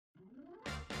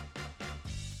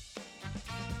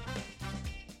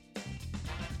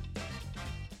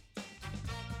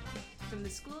From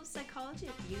the School of Psychology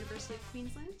at the University of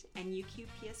Queensland and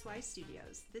UQ-PSY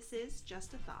Studios, this is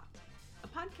Just a Thought, a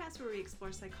podcast where we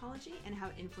explore psychology and how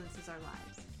it influences our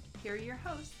lives. Here are your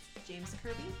hosts, James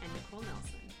Kirby and Nicole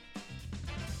Nelson.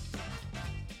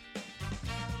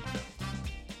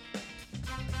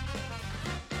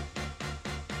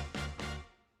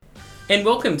 And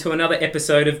welcome to another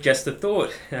episode of Just a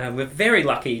Thought. We're very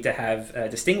lucky to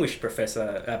have distinguished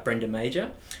Professor Brenda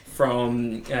Major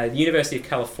from the University of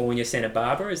California, Santa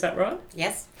Barbara, is that right?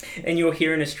 Yes. And you're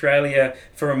here in Australia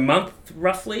for a month,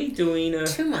 roughly, doing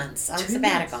 2 months on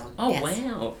sabbatical. Oh, yes.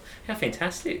 Wow. How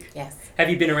fantastic. Yes. Have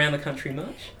you been around the country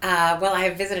much? Well, I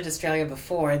have visited Australia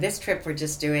before. This trip we're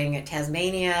just doing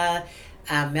Tasmania,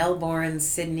 Melbourne,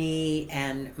 Sydney,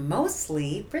 and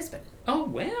mostly Brisbane. Oh,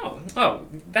 wow. Oh,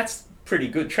 that's pretty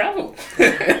good travel.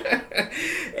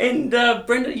 And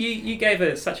Brenda, you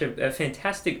gave such a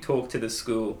fantastic talk to the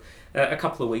school a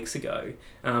couple of weeks ago,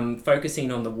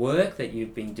 focusing on the work that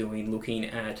you've been doing, looking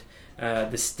at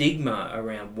the stigma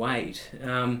around weight.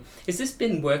 Has this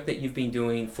been work that you've been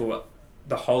doing for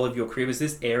the whole of your career? Was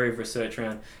this area of research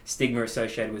around stigma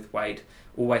associated with weight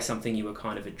always something you were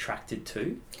kind of attracted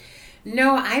to?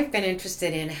 No, I've been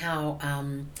interested in how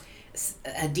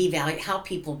how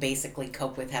people basically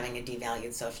cope with having a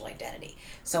devalued social identity.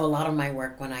 So a lot of my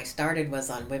work when I started was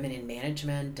on women in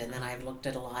management, and then I've looked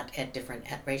at a lot at different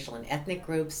racial and ethnic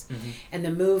groups. Mm-hmm. And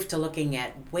the move to looking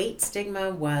at weight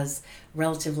stigma was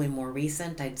relatively more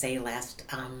recent. I'd say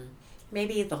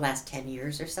maybe the last 10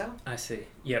 years or so. I see.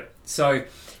 Yep. So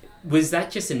was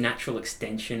that just a natural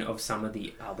extension of some of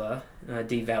the other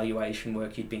devaluation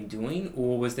work you'd been doing,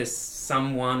 or was there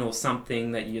someone or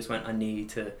something that you just went, I need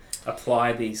to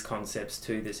apply these concepts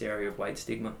to this area of weight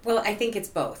stigma? Well, I think it's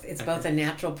both. It's both a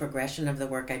natural progression of the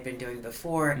work I'd been doing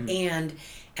before and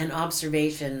an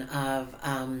observation of,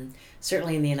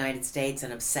 certainly in the United States,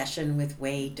 an obsession with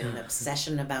weight, an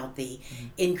obsession about the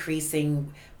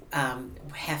increasing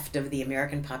heft of the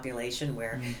American population,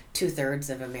 where 2/3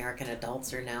 of American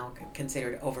adults are now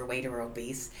considered overweight or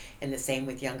obese, and the same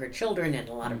with younger children, and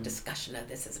a lot of discussion of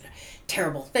this is a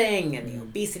terrible thing, and the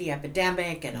obesity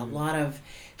epidemic, and a lot of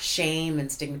shame and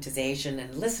stigmatization,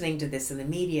 and listening to this in the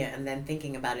media and then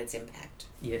thinking about its impact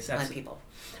on people.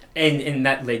 And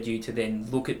that led you to then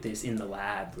look at this in the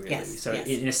lab, really. Yes, so yes.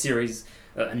 In a series,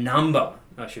 a number,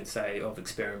 I should say, of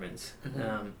experiments.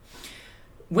 Mm-hmm.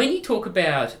 When you talk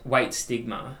about weight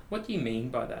stigma, what do you mean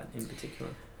by that in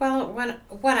particular? Well,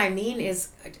 what I mean is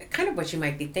kind of what you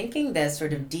might be thinking, the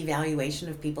sort of devaluation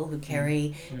of people who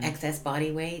carry excess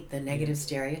body weight, the negative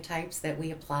stereotypes that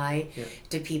we apply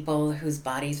to people whose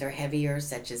bodies are heavier,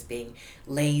 such as being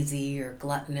lazy or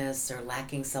gluttonous or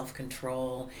lacking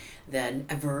self-control, the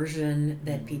aversion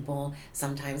that people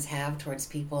sometimes have towards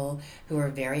people who are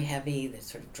very heavy, that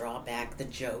sort of draw back the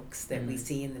jokes that we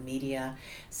see in the media.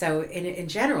 So in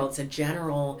general, it's a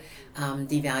general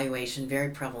devaluation, very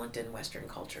prevalent in Western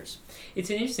cultures. It's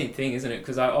an interesting thing, isn't it?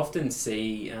 Because I often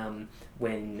see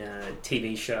when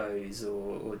TV shows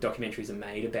or documentaries are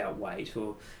made about weight,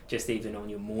 or just even on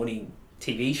your morning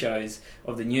TV shows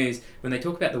of the news, when they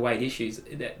talk about the weight issues,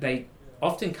 they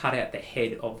often cut out the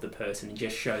head of the person and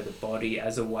just show the body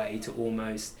as a way to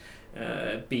almost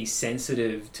be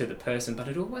sensitive to the person, but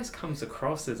it always comes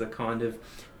across as a kind of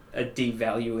a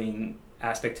devaluing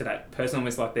aspect to that person,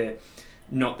 almost like they're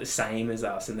not the same as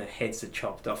us and their heads are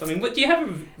chopped off. I mean, what do you have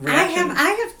a reaction? I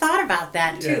have thought about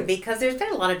that too, because there's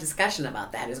been a lot of discussion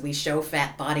about that. As we show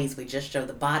fat bodies, we just show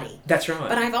the body. That's right.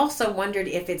 But I've also wondered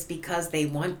if it's because they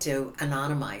want to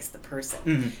anonymize the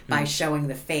person by showing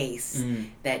the face,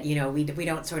 that, you know, we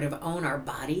don't sort of own our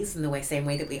bodies in the same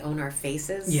way that we own our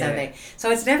faces. Yeah. So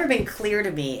it's never been clear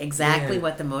to me exactly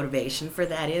what the motivation for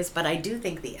that is, but I do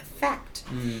think the effect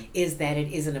is that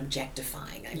it is an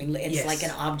objectifying. I mean, it's like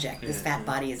an object. This fat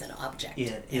body is an object.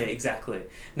 Yeah, exactly.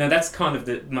 No, that's kind of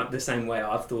the same way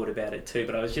I've thought about it too,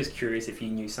 but I was just curious if you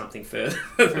knew something further,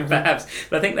 perhaps.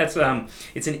 But I think that's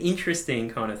it's an interesting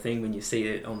kind of thing when you see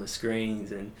it on the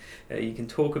screens, and you can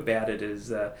talk about it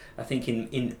as, I think,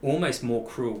 in almost more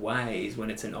cruel ways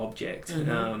when it's an object.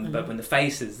 But when the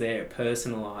face is there, it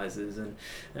personalises, and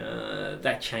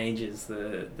that changes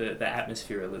the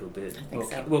atmosphere a little bit. I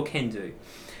think so. Well, can do.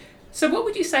 So what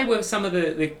would you say were some of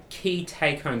the key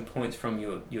take-home points from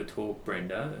your talk,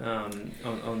 Brenda,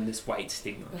 on this weight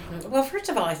stigma? Well, first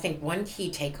of all, I think one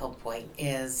key take-home point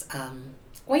is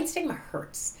weight stigma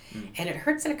hurts, and it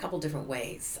hurts in a couple different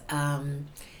ways.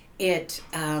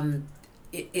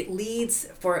 it leads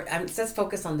for, let's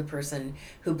focus on the person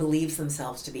who believes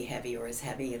themselves to be heavy or is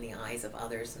heavy in the eyes of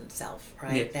others and self,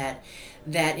 right? Yes.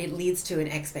 That it leads to an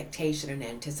expectation and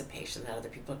anticipation that other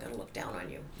people are going to look down on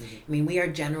you. Mm-hmm. I mean, we are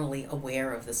generally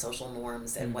aware of the social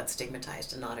norms and what's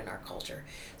stigmatized and not in our culture.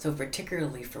 So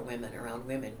particularly for women, around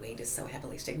women, weight is so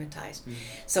heavily stigmatized. Mm-hmm.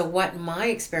 So what my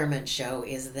experiments show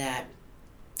is that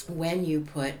when you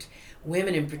put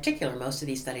women in particular, most of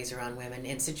these studies are on women,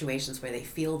 in situations where they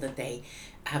feel that they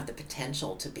have the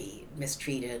potential to be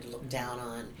mistreated, looked down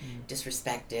on,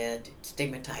 disrespected,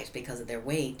 stigmatized because of their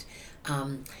weight,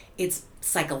 it's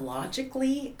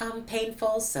psychologically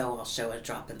painful. So I'll show a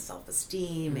drop in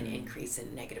self-esteem, an increase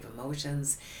in negative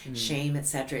emotions, shame,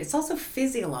 etc. It's also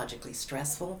physiologically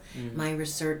stressful. My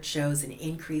research shows an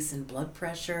increase in blood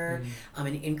pressure, an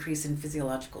increase in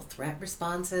physiological threat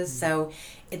responses. So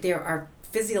there are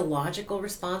physiological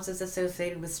responses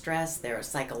associated with stress. There are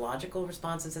psychological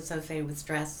responses associated with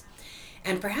stress.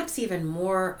 And perhaps even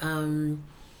more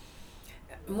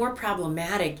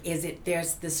problematic is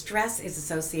there's the stress is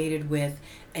associated with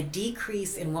a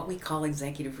decrease in what we call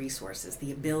executive resources,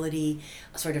 the ability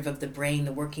sort of the brain,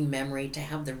 the working memory to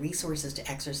have the resources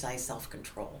to exercise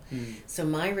self-control. So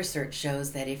my research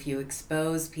shows that if you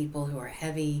expose people who are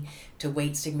heavy to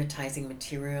weight stigmatizing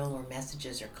material or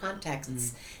messages or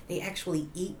contexts, they actually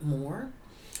eat more.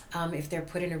 If they're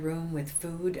put in a room with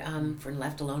food for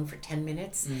left alone for 10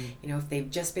 minutes, if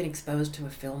they've just been exposed to a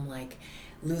film like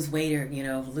Lose Weight or,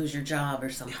 Lose Your Job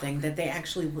or something, that they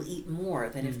actually will eat more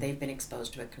than if they've been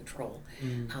exposed to a control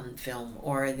film.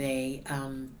 Or they,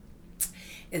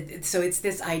 so it's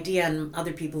this idea, and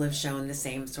other people have shown the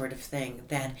same sort of thing,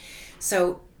 that,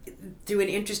 so through an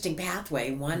interesting pathway,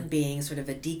 one being sort of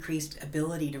a decreased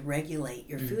ability to regulate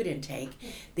your food intake,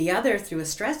 the other through a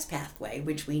stress pathway,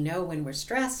 which we know when we're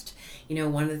stressed,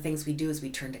 one of the things we do is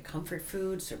we turn to comfort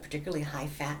foods, or particularly high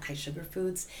fat, high sugar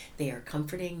foods. They are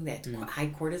comforting, that high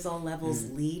cortisol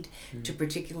levels lead to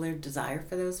particular desire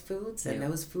for those foods, and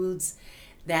those foods,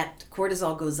 that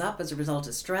cortisol goes up as a result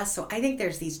of stress. So I think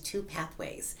there's these two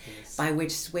pathways by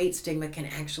which weight stigma can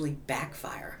actually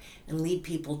backfire and lead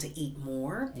people to eat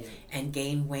more and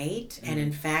gain weight. And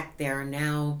in fact, there are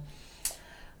now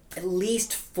at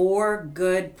least 4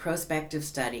 good prospective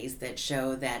studies that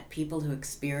show that people who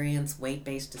experience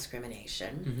weight-based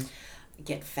discrimination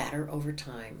get fatter over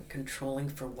time, controlling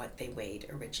for what they weighed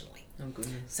originally. Oh,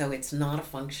 goodness. So it's not a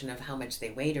function of how much they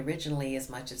weighed originally as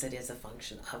much as it is a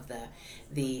function of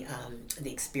the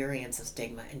experience of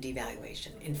stigma and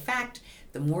devaluation. In fact,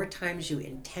 the more times you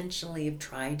intentionally have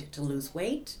tried to lose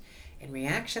weight, in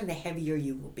reaction, the heavier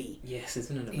you will be. Yes,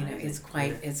 isn't it amazing?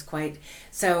 It's quite.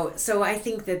 So I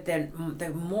think that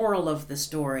the moral of the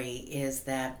story is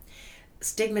that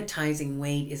stigmatizing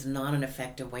weight is not an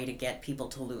effective way to get people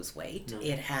to lose weight. No.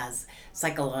 It has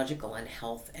psychological and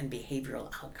health and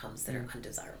behavioral outcomes that are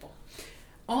undesirable.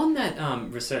 On that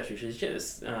research, which is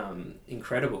just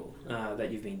incredible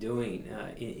that you've been doing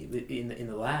in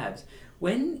the labs,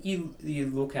 when you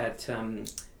look at, and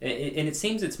it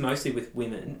seems it's mostly with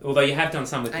women, although you have done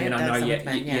some with men, I know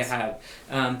you have.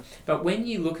 But when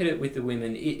you look at it with the women,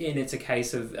 and it's a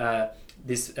case of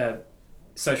this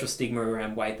social stigma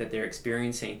around weight that they're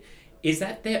experiencing, is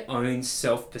that their own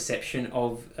self-perception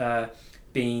of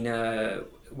being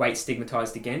weight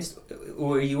stigmatized against,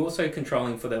 or are you also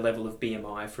controlling for their level of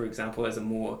BMI, for example, as a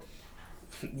more,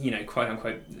 quote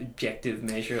unquote objective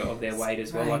measure of their weight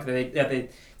as well? Right. Like, are they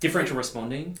differential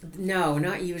responding? No,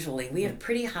 not usually. We have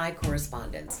pretty high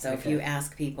correspondence. So if you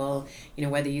ask people,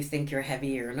 whether you think you're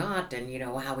heavy or not, and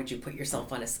how would you put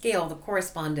yourself on a scale, the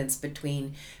correspondence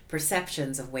between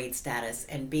perceptions of weight status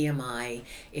and BMI,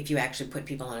 if you actually put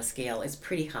people on a scale, is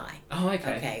pretty high. Oh,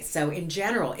 okay. Okay, so in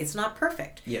general, it's not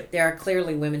perfect. Yep. There are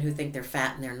clearly women who think they're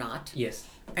fat and they're not. Yes.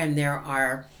 And there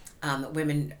are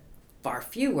women, far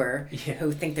fewer,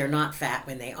 who think they're not fat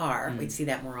when they are. We'd see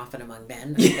that more often among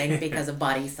men, I think, because of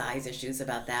body size issues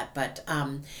about that. But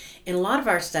in a lot of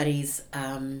our studies,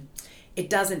 it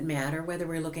doesn't matter whether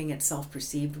we're looking at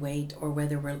self-perceived weight or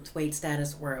whether we're weight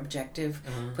status or objective,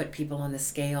 put people on the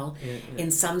scale. In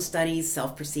some studies,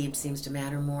 self-perceived seems to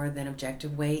matter more than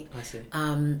objective weight. I see.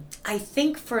 I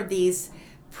think for these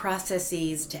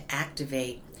processes to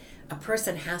activate, a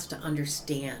person has to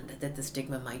understand that the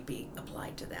stigma might be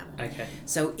applied to them. Okay.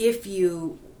 So if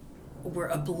you were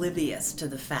oblivious to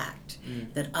the fact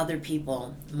that other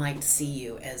people might see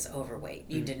you as overweight,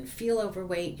 you didn't feel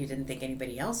overweight, you didn't think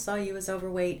anybody else saw you as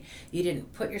overweight, you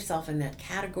didn't put yourself in that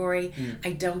category,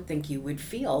 I don't think you would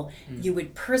feel, you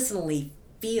would personally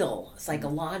feel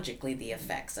psychologically the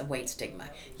effects of weight stigma.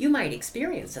 You might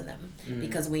experience them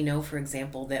because we know, for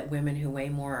example, that women who weigh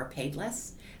more are paid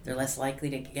less. They're less likely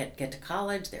to get to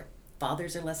college. Their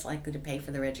fathers are less likely to pay for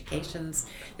their educations.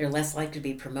 They're less likely to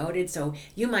be promoted. So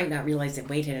you might not realize that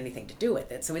weight had anything to do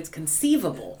with it. So it's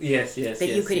conceivable that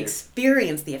you could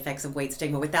experience the effects of weight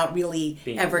stigma without really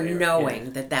ever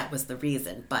knowing that was the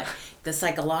reason. But the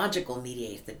psychological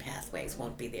mediated pathways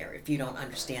won't be there if you don't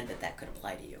understand that could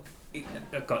apply to you.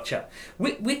 Gotcha.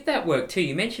 With that work too,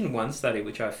 you mentioned one study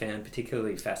which I found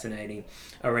particularly fascinating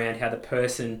around how the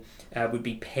person would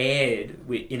be paired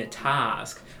in a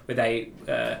task where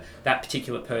that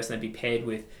particular person they'd be paired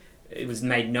with, it was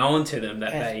made known to them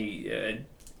that they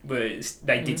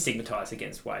did stigmatise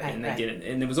against weight, and they didn't,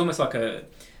 and it was almost like a.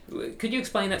 Could you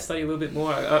explain that study a little bit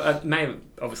more? I may have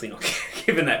obviously not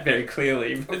given that very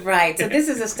clearly. But. Right. So this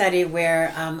is a study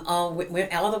where all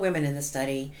the women in the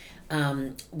study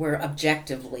were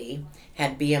objectively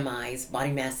had BMIs,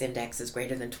 body mass indexes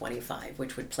greater than 25,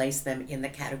 which would place them in the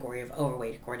category of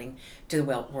overweight according to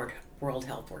the World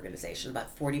Health Organization.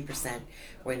 About 40%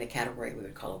 were in the category we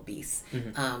would call obese.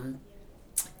 Mm-hmm.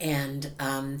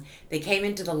 They came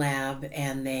into the lab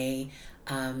and they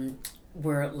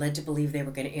were led to believe they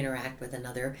were going to interact with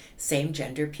another same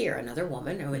gender peer, another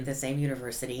woman or with the same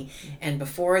university. And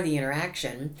before the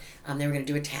interaction, they were going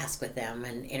to do a task with them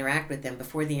and interact with them.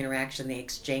 Before the interaction, they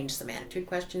exchanged some attitude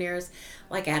questionnaires,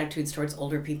 like attitudes towards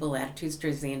older people, attitudes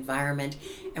towards the environment.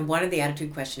 And one of the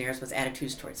attitude questionnaires was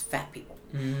attitudes towards fat people.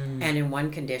 Mm. And in one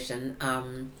condition,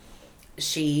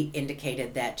 she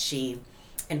indicated that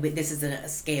and this is a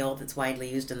scale that's widely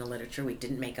used in the literature. We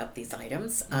didn't make up these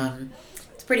items.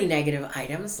 It's pretty negative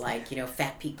items like,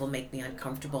 fat people make me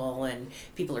uncomfortable and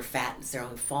people are fat, it's their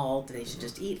own fault, they should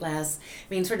just eat less.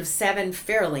 I mean, sort of 7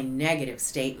 fairly negative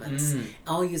statements,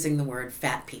 all using the word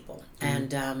fat people.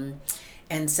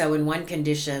 And so in one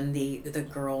condition, the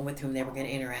girl with whom they were going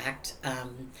to interact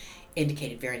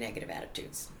indicated very negative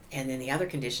attitudes. And in the other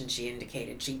condition, she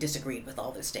indicated she disagreed with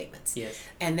all those statements. Yes.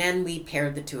 And then we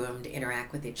paired the two of them to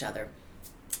interact with each other.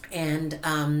 And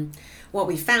what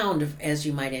we found, as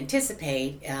you might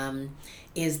anticipate,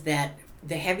 is that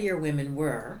the heavier women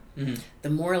were, the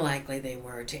more likely they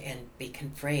were to be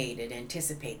afraid and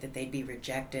anticipate that they'd be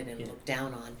rejected and looked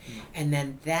down on. And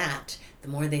then the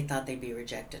more they thought they'd be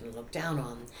rejected and looked down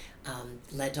on,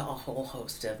 led to a whole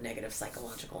host of negative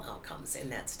psychological outcomes in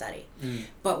that study.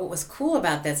 But what was cool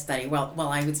about that study, well,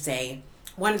 I would say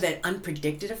one of the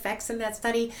unpredicted effects in that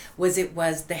study was it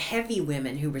was the heavy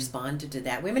women who responded to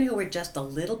that. Women who were just a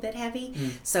little bit heavy,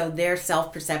 so their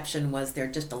self-perception was they're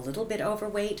just a little bit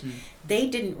overweight. They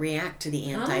didn't react to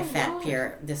the anti-fat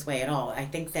peer this way at all. I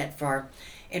think that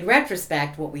in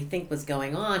retrospect, what we think was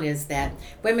going on is that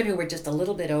women who were just a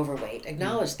little bit overweight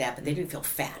acknowledged that, but they didn't feel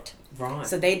fat. Right.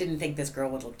 So they didn't think this girl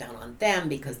would look down on them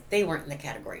because they weren't in the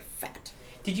category of fat.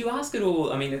 Did you ask at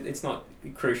all, I mean, it's not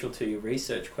crucial to your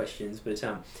research questions, but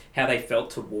how they felt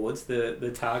towards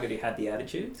the target who had the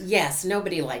attitudes? Yes,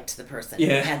 nobody liked the person who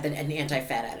had an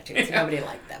anti-fat attitudes. Nobody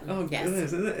liked them. Oh, yes.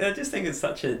 Goodness. I just think it's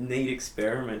such a neat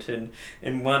experiment,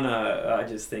 and one I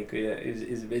just think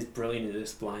is brilliant in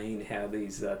displaying how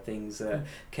these things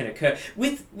can occur.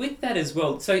 With that as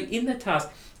well, so in the task,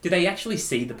 do they actually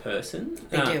see the person?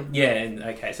 They do. Yeah, and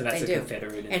okay, so that's a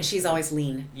Confederate. And she's always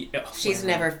lean. Yeah. Oh, she's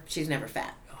never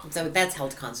fat. So that's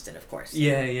held constant, of course.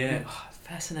 Yeah. Oh,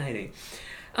 fascinating.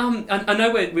 I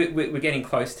know we're getting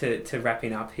close to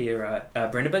wrapping up here,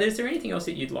 Brenda, but is there anything else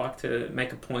that you'd like to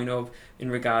make a point of in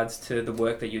regards to the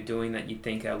work that you're doing that you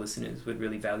think our listeners would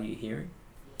really value hearing?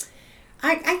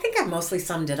 I think I've mostly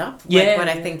summed it up. What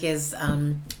I think is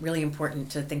really important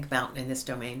to think about in this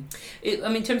domain.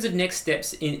 In terms of next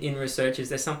steps in research, is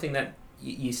there something that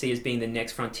you see as being the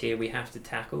next frontier we have to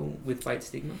tackle with weight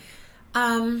stigma?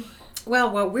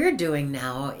 Well, what we're doing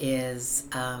now is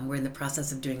we're in the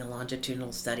process of doing a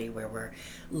longitudinal study where we're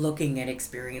looking at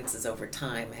experiences over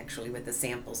time, actually with the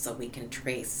samples, so we can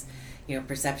trace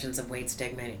perceptions of weight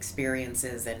stigma and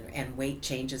experiences and weight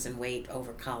changes in weight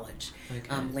over college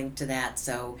linked to that.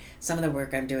 So some of the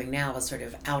work I'm doing now is sort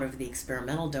of out of the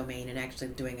experimental domain and actually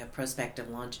doing a prospective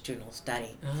longitudinal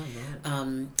study. Oh,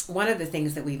 right. One of the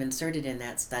things that we've inserted in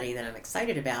that study that I'm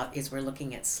excited about is we're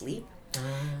looking at sleep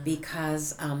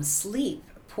because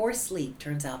poor sleep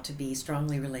turns out to be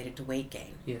strongly related to weight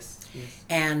gain. Yes.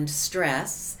 And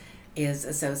stress is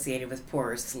associated with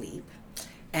poorer sleep.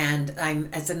 And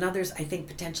it's another, I think,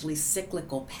 potentially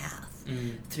cyclical path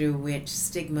through which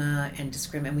stigma and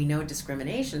we know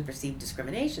perceived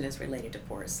discrimination is related to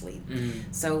poor sleep.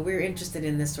 So we're interested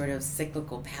in this sort of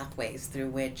cyclical pathways through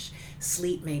which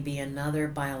sleep may be another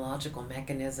biological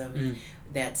mechanism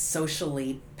that's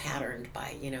socially patterned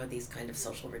by, these kind of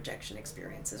social rejection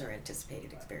experiences or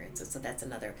anticipated experiences. So that's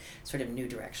another sort of new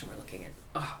direction we're looking at.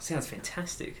 Oh, sounds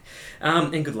fantastic.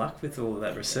 And good luck with all of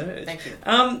that research. Thank you.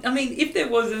 If there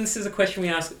was, and this is a question we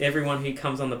ask everyone who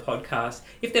comes on the podcast,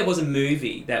 if there was a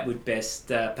movie that would best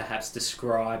perhaps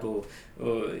describe or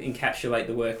encapsulate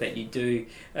the work that you do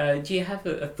you have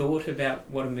a thought about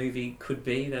what a movie could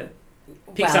be that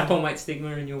picks up on weight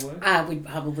stigma in your work? Would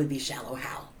probably be Shallow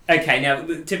Hal. Okay, now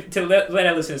to let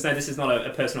our listeners know, this is not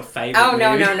a personal favourite. Oh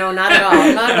no, movie. no, not at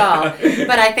all, not at all.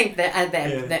 But I think that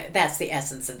that's the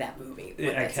essence of that movie.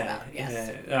 What that's about,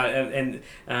 yes.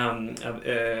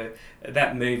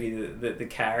 That movie, the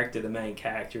character, the main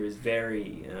character, is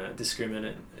very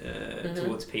discriminate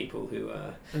towards people who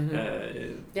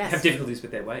have difficulties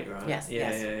with their weight, right? Yes.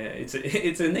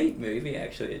 It's a neat movie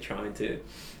actually, trying to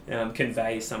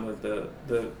convey some of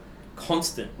the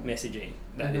constant messaging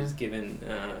that is given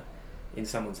in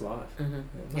someone's life.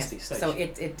 It must be such. So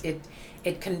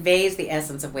it conveys the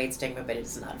essence of weight stigma, but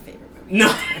it's not a favorite movie. No.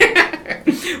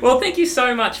 Well, thank you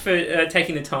so much for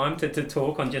taking the time to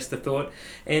talk on Just a Thought,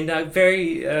 and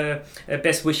very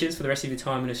best wishes for the rest of your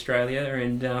time in Australia,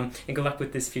 and good luck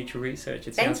with this future research.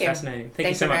 It sounds fascinating. Thank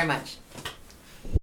you so much. Thank you very much.